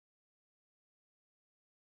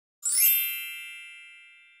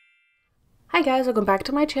Hi guys, welcome back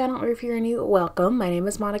to my channel, or if you're new, welcome. My name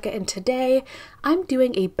is Monica and today I'm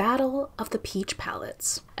doing a battle of the peach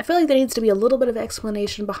palettes. I feel like there needs to be a little bit of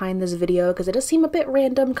explanation behind this video because it does seem a bit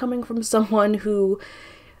random coming from someone who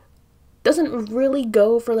doesn't really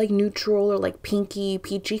go for like neutral or like pinky,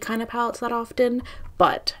 peachy kind of palettes that often.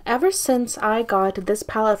 But ever since I got this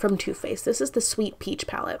palette from Too Faced, this is the Sweet Peach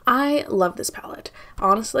palette. I love this palette.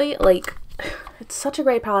 Honestly, like, it's such a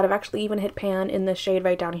great palette. I've actually even hit pan in this shade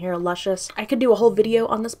right down here, Luscious. I could do a whole video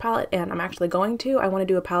on this palette, and I'm actually going to. I want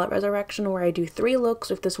to do a palette resurrection where I do 3 looks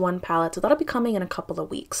with this one palette, so that'll be coming in a couple of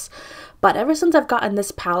weeks. But ever since I've gotten this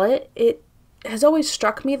palette, it has always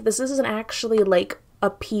struck me that this isn't actually like a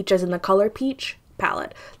peach as in the color peach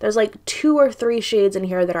palette. There's like 2 or 3 shades in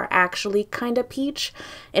here that are actually kind of peach,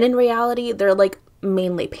 and in reality they're like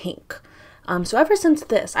mainly pink. So ever since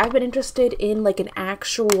this, I've been interested in like an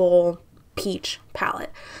actual peach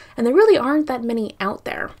palette, and there really aren't that many out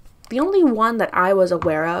there. The only one that I was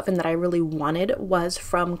aware of and that I really wanted was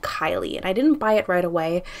from Kylie, and I didn't buy it right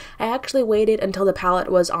away. I actually waited until the palette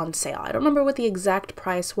was on sale. I don't remember what the exact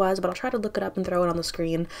price was, but I'll try to look it up and throw it on the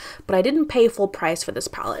screen. But I didn't pay full price for this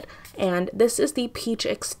palette, and this is the Peach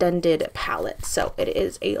Extended palette. So it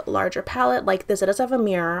is a larger palette like this. It does have a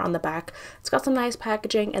mirror on the back. It's got some nice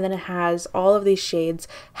packaging, and then it has all of these shades,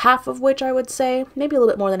 half of which I would say, maybe a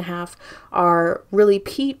little bit more than half, are really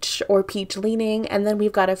peach or peach leaning, and then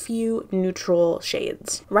we've got a few neutral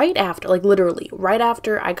shades. Right after, like literally right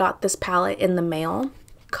after I got this palette in the mail,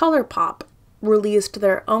 Colourpop released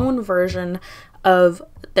their own version of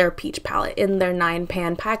their peach palette in their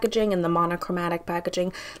 9-pan packaging and the monochromatic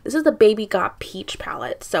packaging. This is the Baby Got Peach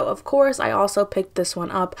palette. So of course I also picked this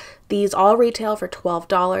one up. These all retail for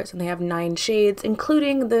 $12 and they have 9 shades,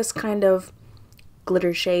 including this kind of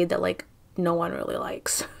glitter shade that like no one really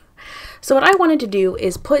likes. So what I wanted to do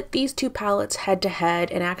is put these 2 palettes head to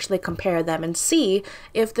head and actually compare them and see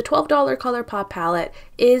if the $12 Colourpop palette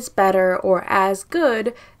is better or as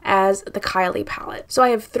good as the Kylie palette. So I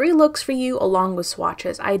have 3 looks for you along with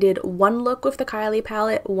swatches. I did 1 look with the Kylie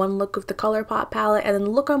palette, 1 look with the Colourpop palette, and then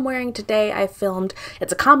the look I'm wearing today I filmed.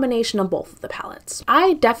 It's a combination of both of the palettes.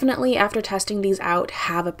 I definitely, after testing these out,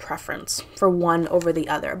 have a preference for one over the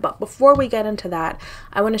other. But before we get into that,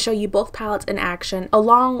 I want to show you both palettes in action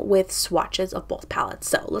along with swatches of both palettes.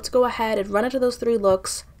 So let's go ahead and run into those 3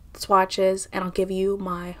 looks, swatches, and I'll give you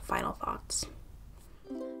my final thoughts.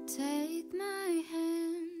 Take my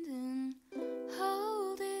hand and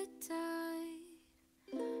hold it tight.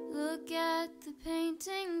 Look at the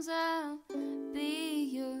paintings, I'll be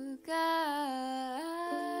your guide.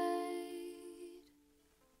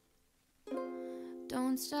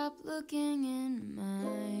 Don't stop looking in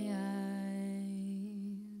my eyes.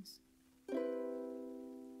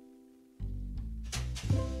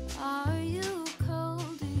 Are you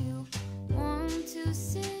cold? Do you want to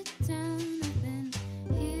sit down? I've been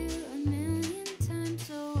here a million times,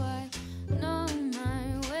 so I know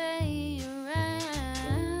my way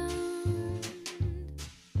around.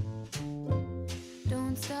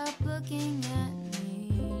 Don't stop looking at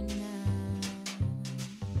me now.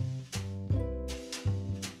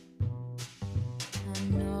 I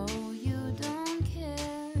know you don't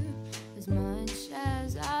care as much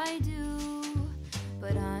as I do,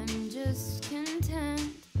 but I'm just content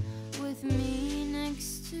with me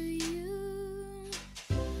next to you.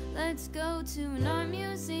 Let's go to an art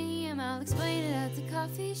museum, I'll explain it at the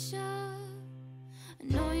coffee shop. I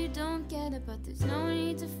know you don't get it, but there's no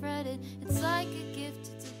need to fret it. It's like a gift,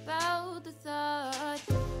 it's about the thought.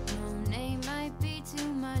 Monet might be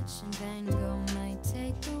too much and Van Gogh might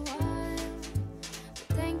take a while,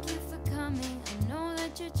 but thank you for coming. I know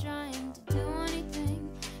that you're trying to do anything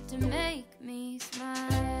to make me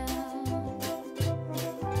smile.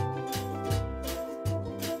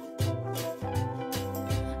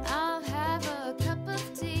 I'll have a cup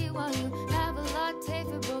of tea while you have a latte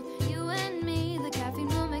for both you and me. The caffeine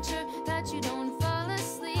will make sure that you don't fall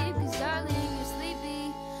asleep, 'cause darling, your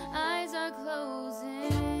sleepy eyes are closing.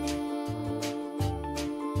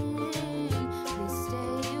 Please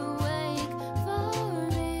stay awake for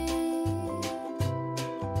me.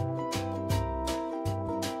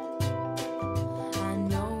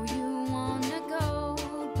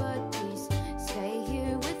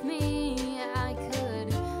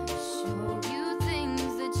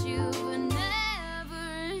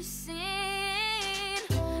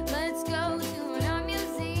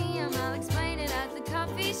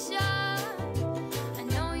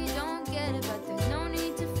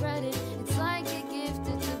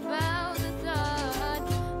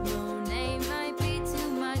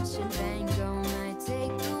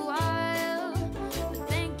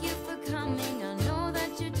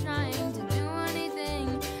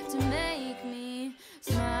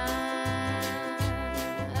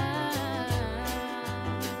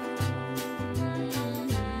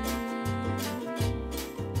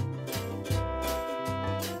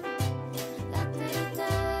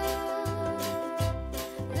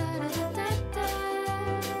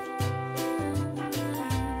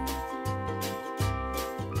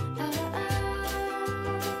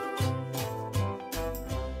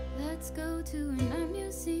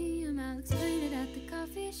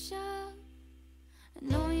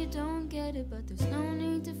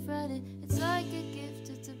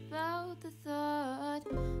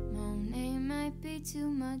 too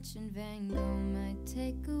much, and Van Gogh might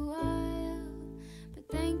take a while. But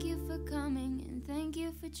thank you for coming, and thank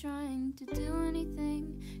you for trying to do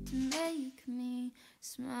anything to make me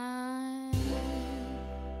smile.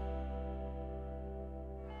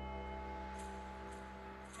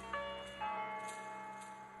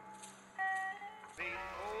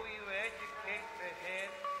 Before you educate the head,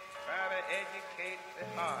 try to educate the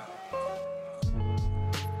heart.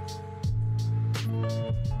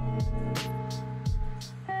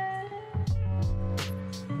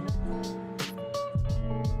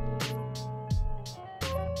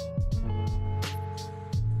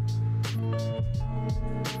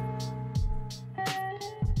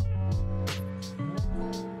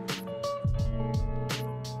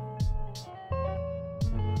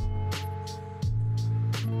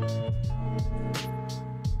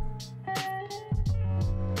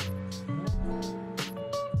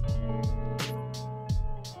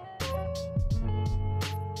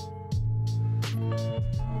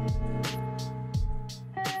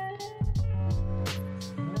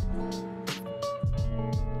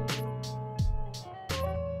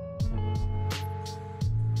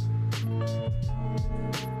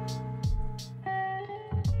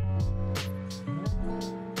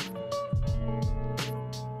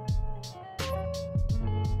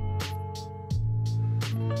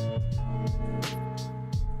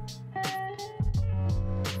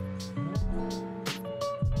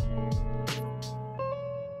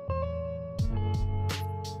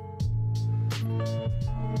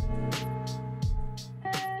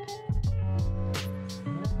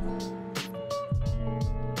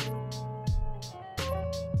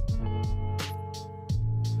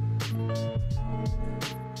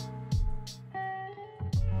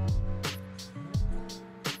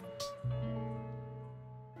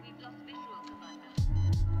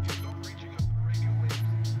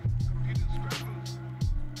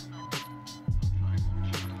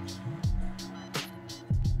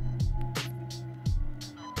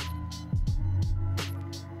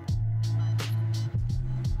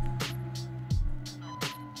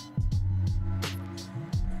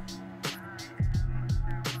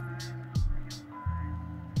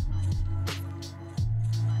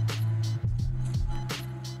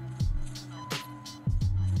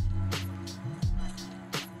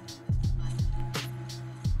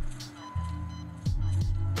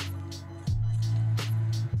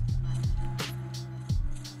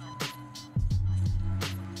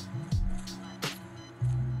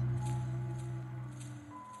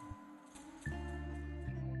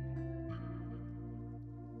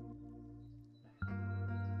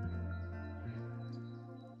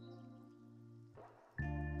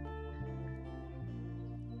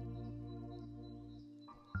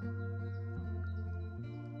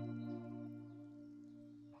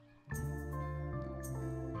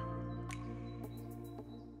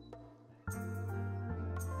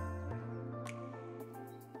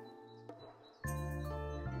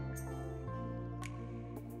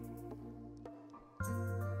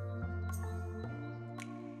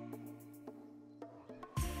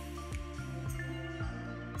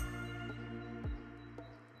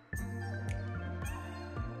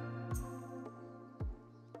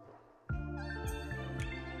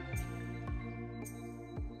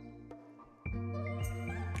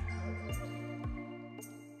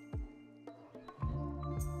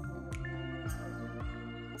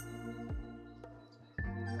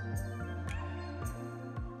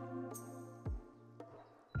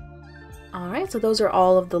 Alright, so those are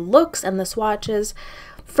all of the looks and the swatches.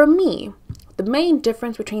 For me, the main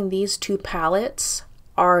difference between these two palettes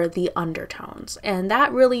are the undertones, and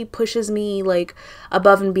that really pushes me like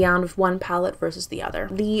above and beyond with one palette versus the other.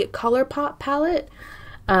 The Colourpop palette,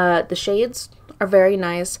 the shades are very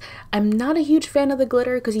nice. I'm not a huge fan of the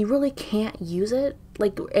glitter because you really can't use it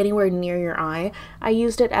like anywhere near your eye. I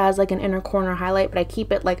used it as like an inner corner highlight, but I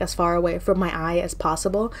keep it like as far away from my eye as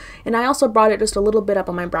possible. And I also brought it just a little bit up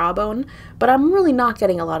on my brow bone, but I'm really not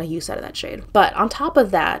getting a lot of use out of that shade. But on top of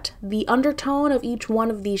that, the undertone of each one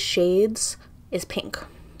of these shades is pink.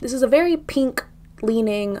 This is a very pink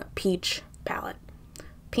leaning peach palette.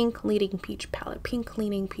 Pink leaning peach palette, pink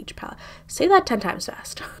leaning peach palette. Say that 10 times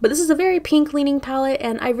fast. But this is a very pink leaning palette,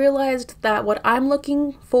 and I realized that what I'm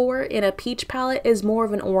looking for in a peach palette is more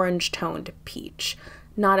of an orange toned peach,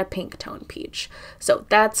 not a pink toned peach. So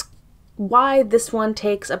that's why this one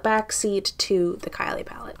takes a backseat to the Kylie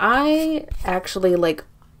palette. I actually like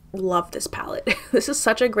love this palette. This is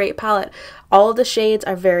such a great palette. All of the shades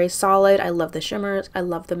are very solid. I love the shimmers, I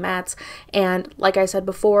love the mattes, and like I said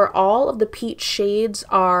before, all of the peach shades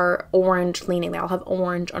are orange leaning. They all have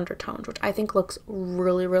orange undertones, which I think looks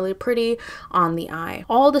really, really pretty on the eye.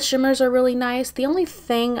 All the shimmers are really nice. The only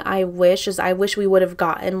thing I wish we would have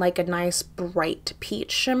gotten like a nice bright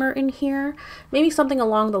peach shimmer in here. Maybe something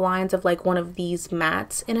along the lines of like one of these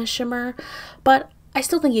mattes in a shimmer, but I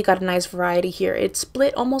still think you got a nice variety here. It's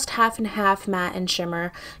split almost half and half matte and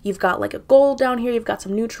shimmer. You've got like a gold down here, you've got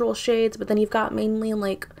some neutral shades, but then you've got mainly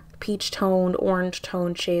like peach toned, orange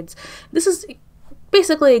toned shades. This is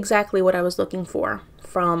basically exactly what I was looking for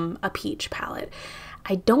from a peach palette.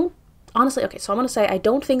 Honestly, okay, so I'm gonna say I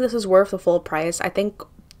don't think this is worth the full price. I think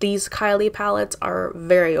these Kylie palettes are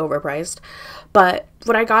very overpriced, but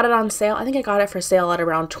when I got it on sale, I think I got it for sale at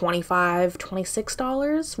around $25,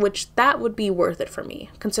 $26, which that would be worth it for me,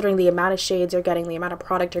 considering the amount of shades you're getting, the amount of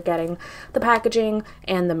product you're getting, the packaging,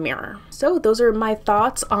 and the mirror. So those are my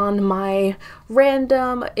thoughts on my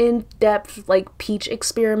random, in-depth, like peach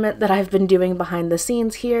experiment that I've been doing behind the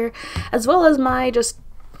scenes here, as well as my just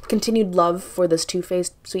continued love for this Too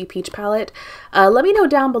Faced Sweet Peach palette. Let me know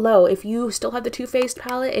down below if you still have the Too Faced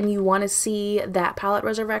palette and you want to see that palette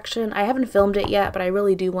resurrection. I haven't filmed it yet, but I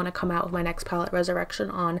really do want to come out with my next palette resurrection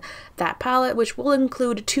on that palette, which will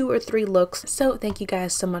include 2 or 3 looks. So thank you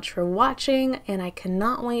guys so much for watching, and I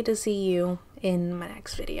cannot wait to see you in my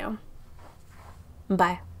next video.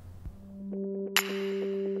 Bye.